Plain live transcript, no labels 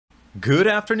Good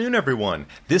afternoon, everyone.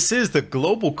 This is the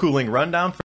Global Cooling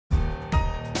Rundown for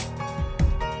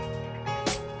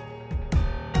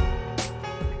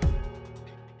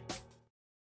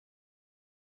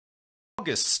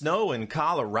August. Snow in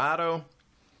Colorado,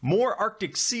 more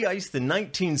Arctic sea ice than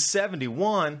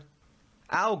 1971,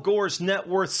 Al Gore's net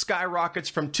worth skyrockets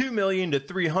from $2 million to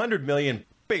 $300 million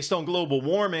based on global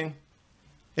warming.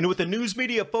 And with the news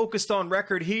media focused on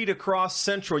record heat across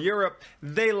Central Europe,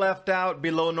 they left out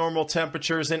below normal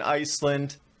temperatures in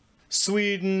Iceland,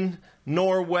 Sweden,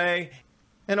 Norway,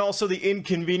 and also the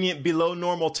inconvenient below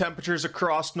normal temperatures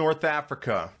across North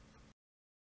Africa.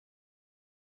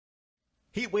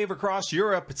 Heat wave across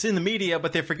Europe, it's in the media,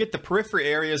 but they forget the periphery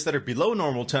areas that are below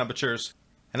normal temperatures.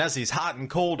 And as these hot and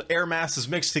cold air masses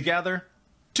mix together,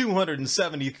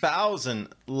 270,000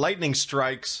 lightning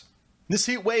strikes. This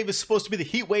heat wave is supposed to be the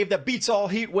heat wave that beats all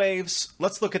heat waves.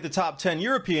 Let's look at the top 10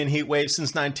 European heat waves since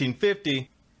 1950.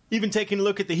 Even taking a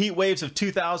look at the heat waves of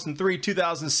 2003,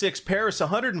 2006, Paris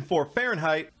 104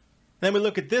 Fahrenheit. Then we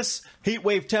look at this heat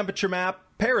wave temperature map,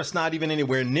 Paris not even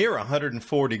anywhere near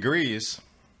 104 degrees.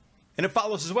 And it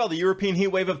follows as well the European heat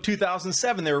wave of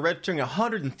 2007. They were registering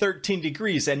 113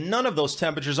 degrees, and none of those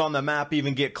temperatures on the map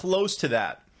even get close to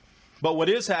that. But what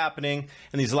is happening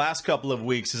in these last couple of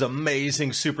weeks is amazing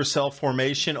supercell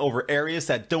formation over areas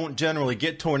that don't generally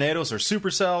get tornadoes or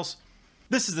supercells.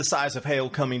 This is the size of hail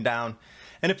coming down.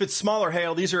 And if it's smaller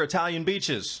hail, these are Italian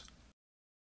beaches.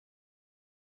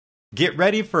 Get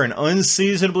ready for an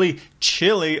unseasonably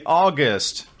chilly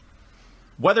August.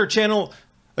 Weather Channel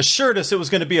assured us it was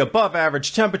going to be above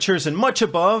average temperatures and much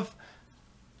above.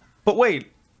 But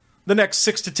wait, the next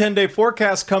 6 to 10 day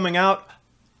forecast coming out,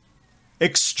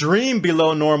 extreme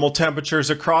below normal temperatures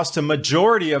across the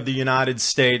majority of the United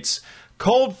States.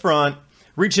 Cold front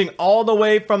reaching all the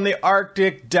way from the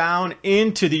Arctic down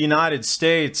into the United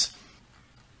States.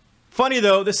 Funny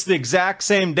though, this is the exact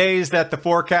same days that the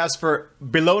forecast for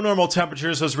below normal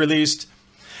temperatures was released.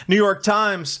 New York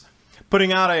Times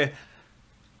putting out a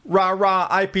rah-rah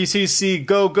IPCC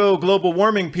go-go global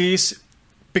warming piece.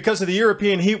 Because of the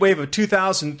European heat wave of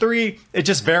 2003, it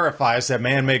just verifies that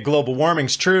man-made global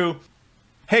warming's true.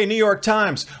 Hey, New York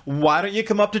Times, why don't you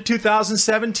come up to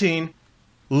 2017,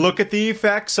 look at the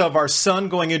effects of our sun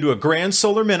going into a grand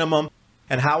solar minimum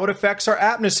and how it affects our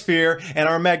atmosphere and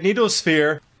our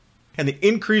magnetosphere and the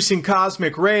increasing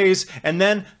cosmic rays, and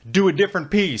then do a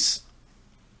different piece.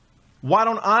 Why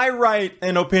don't I write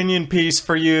an opinion piece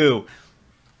for you?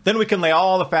 Then we can lay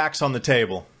all the facts on the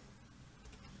table.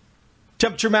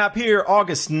 Temperature map here,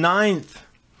 August 9th.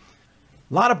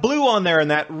 A lot of blue on there, and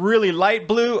that really light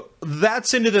blue,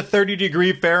 that's into the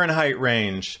 30-degree Fahrenheit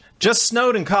range. Just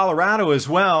snowed in Colorado as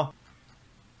well.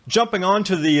 Jumping on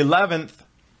to the 11th,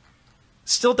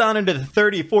 still down into the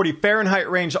 30, 40 Fahrenheit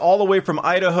range all the way from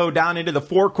Idaho down into the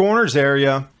Four Corners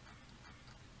area.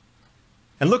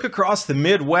 And look across the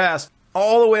Midwest,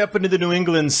 all the way up into the New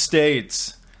England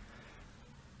states.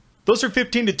 Those are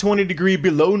 15 to 20 degree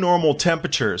below normal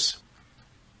temperatures.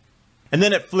 And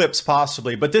then it flips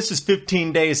possibly, but this is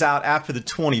 15 days out after the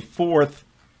 24th.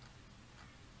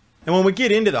 And when we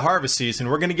get into the harvest season,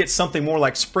 we're going to get something more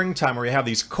like springtime where you have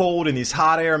these cold and these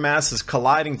hot air masses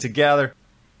colliding together.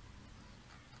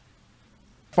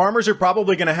 Farmers are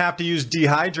probably going to have to use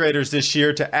dehydrators this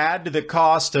year to add to the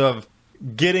cost of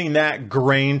getting that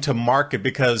grain to market,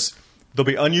 because there'll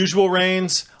be unusual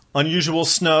rains, unusual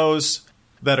snows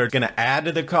that are going to add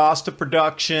to the cost of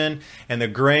production, and the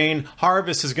grain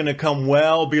harvest is going to come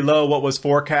well below what was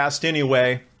forecast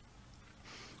anyway.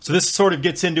 So this sort of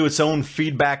gets into its own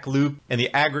feedback loop in the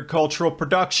agricultural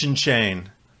production chain.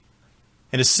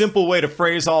 And a simple way to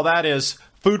phrase all that is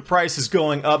food prices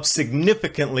going up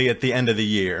significantly at the end of the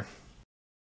year.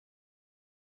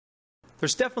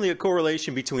 There's definitely a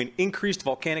correlation between increased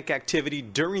volcanic activity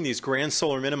during these grand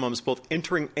solar minimums, both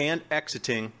entering and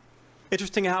exiting.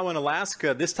 Interesting how in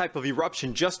Alaska this type of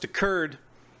eruption just occurred.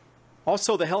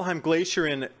 Also, the Helheim Glacier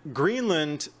in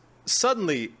Greenland,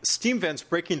 suddenly steam vents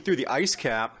breaking through the ice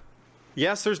cap.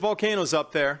 Yes, there's volcanoes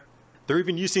up there. They're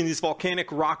even using these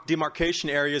volcanic rock demarcation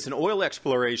areas in oil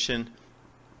exploration.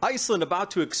 Iceland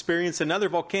about to experience another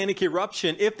volcanic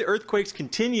eruption if the earthquakes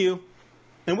continue.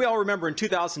 And we all remember in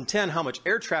 2010 how much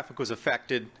air traffic was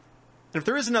affected. And if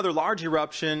there is another large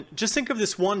eruption, just think of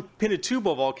this one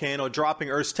Pinatubo volcano dropping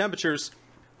Earth's temperatures.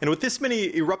 And with this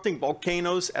many erupting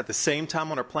volcanoes at the same time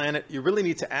on our planet, you really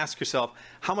need to ask yourself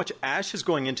how much ash is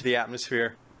going into the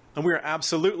atmosphere. And we are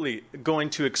absolutely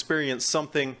going to experience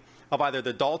something of either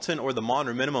the Dalton or the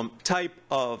Monroe minimum type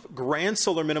of grand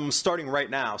solar minimum starting right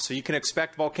now. So you can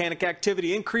expect volcanic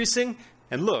activity increasing.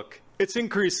 And look, it's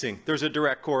increasing. There's a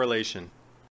direct correlation.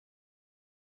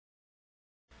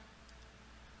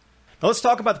 Now let's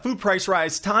talk about the food price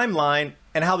rise timeline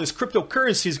and how this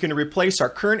cryptocurrency is going to replace our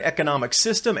current economic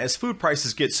system as food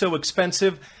prices get so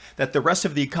expensive that the rest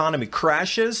of the economy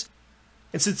crashes.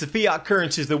 And since the fiat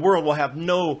currencies of the world will have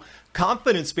no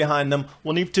confidence behind them,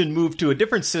 we'll need to move to a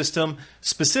different system,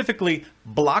 specifically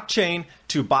blockchain,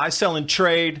 to buy, sell, and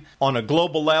trade on a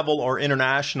global level or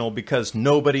international, because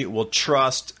nobody will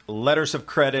trust letters of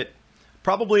credit.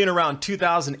 Probably in around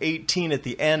 2018 at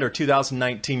the end, or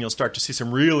 2019, you'll start to see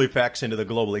some real effects into the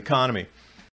global economy.